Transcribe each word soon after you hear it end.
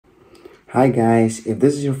Hi guys, if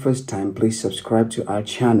this is your first time, please subscribe to our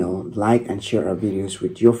channel, like and share our videos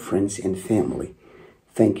with your friends and family.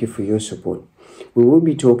 Thank you for your support. We will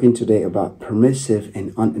be talking today about permissive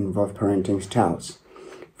and uninvolved parenting styles.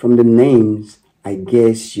 From the names, I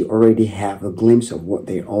guess you already have a glimpse of what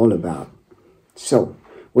they're all about. So,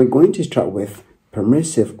 we're going to start with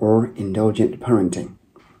permissive or indulgent parenting.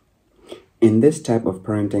 In this type of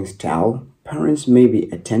parenting style, parents may be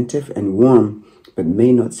attentive and warm but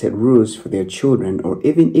may not set rules for their children, or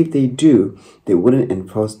even if they do, they wouldn't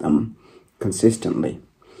enforce them consistently.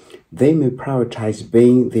 They may prioritize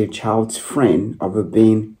being their child's friend over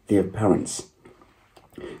being their parents.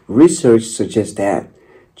 Research suggests that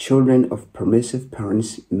children of permissive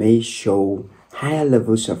parents may show higher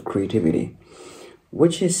levels of creativity,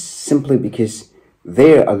 which is simply because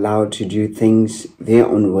they're allowed to do things their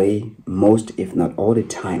own way most, if not all the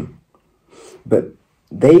time. But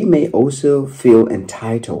they may also feel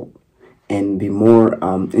entitled and be more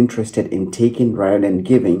interested in taking rather than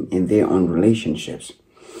giving in their own relationships.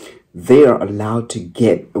 They are allowed to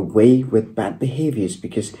get away with bad behaviors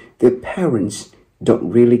because their parents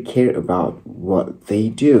don't really care about what they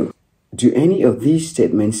do. Do any of these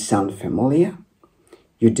statements sound familiar?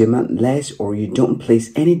 You demand less, or you don't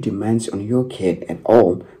place any demands on your kid at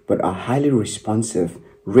all, but are highly responsive,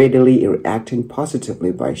 readily reacting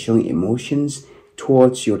positively by showing emotions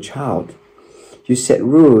towards your child. You set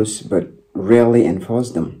rules but rarely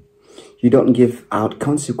enforce them. You don't give out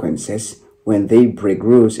consequences when they break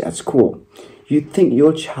rules at school. You think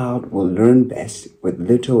your child will learn best with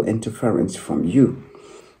little interference from you.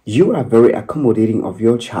 You are very accommodating of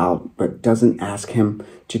your child but doesn't ask him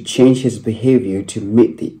to change his behavior to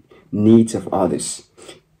meet the needs of others.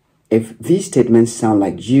 If these statements sound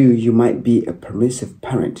like you might be a permissive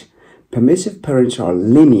parent. Permissive parents are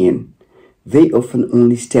lenient. They often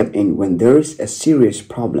only step in when there is a serious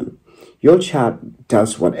problem. Your child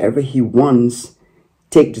does whatever he wants,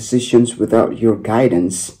 take decisions without your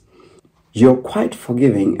guidance. You're quite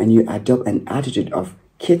forgiving and you adopt an attitude of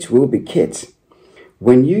kids will be kids.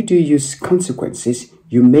 When you do use consequences,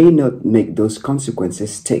 you may not make those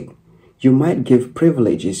consequences stick. You might give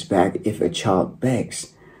privileges back if a child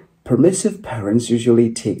begs. Permissive parents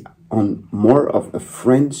usually take on more of a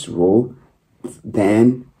friend's role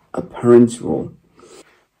than a parent's role.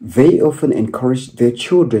 They often encourage their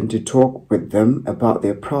children to talk with them about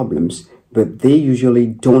their problems, but they usually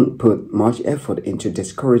don't put much effort into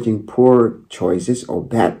discouraging poor choices or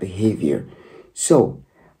bad behavior. So,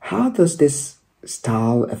 how does this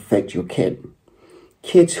style affect your kid?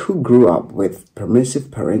 Kids who grew up with permissive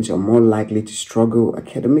parents are more likely to struggle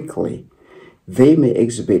academically. They may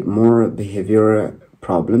exhibit more behavioral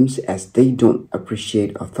problems as they don't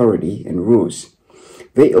appreciate authority and rules.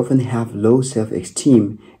 They often have low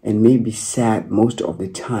self-esteem and may be sad most of the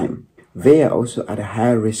time. They are also at a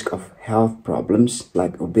higher risk of health problems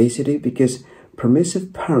like obesity because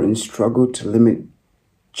permissive parents struggle to limit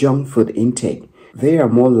junk food intake. They are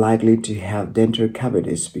more likely to have dental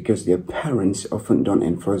cavities because their parents often don't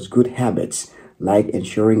enforce good habits like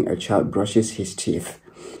ensuring a child brushes his teeth.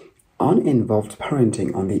 Uninvolved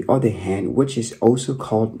parenting, on the other hand, which is also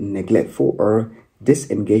called neglectful or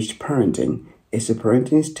disengaged parenting, is a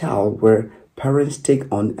parenting style where parents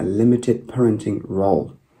take on a limited parenting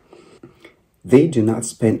role. They do not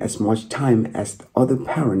spend as much time as other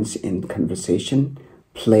parents in conversation,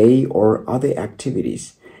 play, or other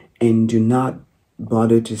activities, and do not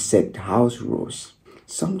bother to set house rules.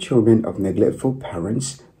 Some children of neglectful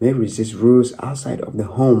parents may resist rules outside of the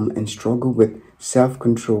home and struggle with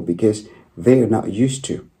self-control because they are not used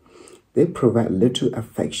to. They provide little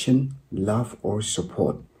affection, love, or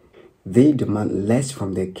support. They demand less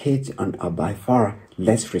from their kids and are by far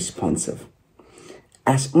less responsive.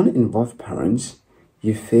 As uninvolved parents,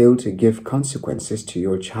 you fail to give consequences to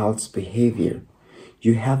your child's behavior.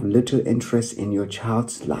 You have little interest in your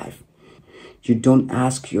child's life. You don't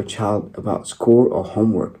ask your child about school or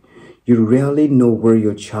homework. You rarely know where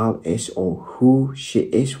your child is or who she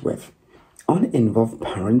is with. Uninvolved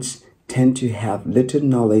parents tend to have little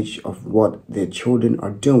knowledge of what their children are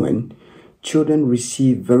doing. Children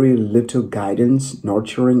receive very little guidance,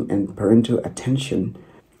 nurturing, and parental attention.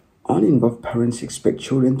 Uninvolved parents expect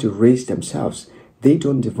children to raise themselves. They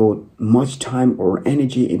don't devote much time or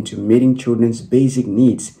energy into meeting children's basic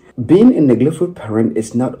needs. Being a neglectful parent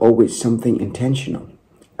is not always something intentional.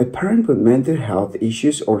 A parent with mental health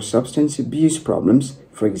issues or substance abuse problems,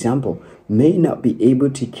 for example, may not be able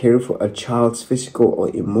to care for a child's physical or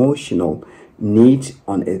emotional needs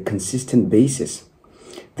on a consistent basis.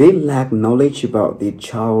 They lack knowledge about their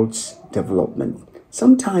child's development.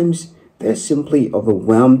 Sometimes they're simply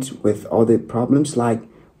overwhelmed with other problems like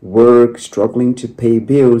work, struggling to pay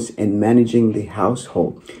bills, and managing the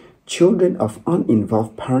household. Children of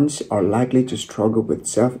uninvolved parents are likely to struggle with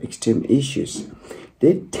self-esteem issues.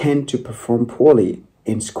 They tend to perform poorly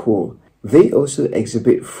in school. They also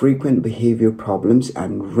exhibit frequent behavior problems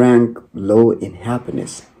and rank low in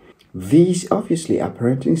happiness. These obviously are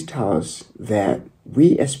parenting styles that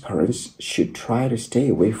we as parents should try to stay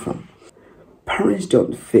away from. Parents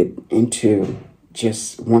don't fit into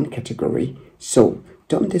just one category, so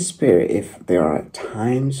don't despair if there are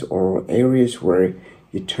times or areas where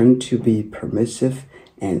you tend to be permissive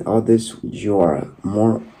and others you are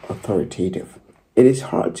more authoritative. It is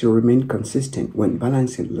hard to remain consistent when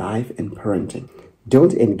balancing life and parenting.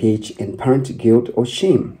 Don't engage in parent guilt or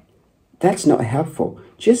shame. That's not helpful.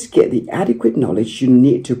 Just get the adequate knowledge you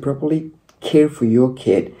need to properly care for your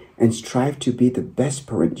kid and strive to be the best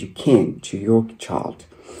parent you can to your child.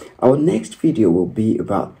 Our next video will be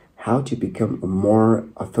about how to become a more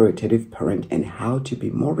authoritative parent and how to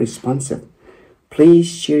be more responsive. Please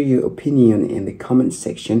share your opinion in the comment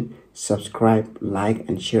section. Subscribe, like,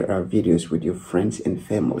 and share our videos with your friends and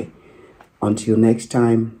family. Until next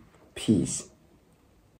time, peace.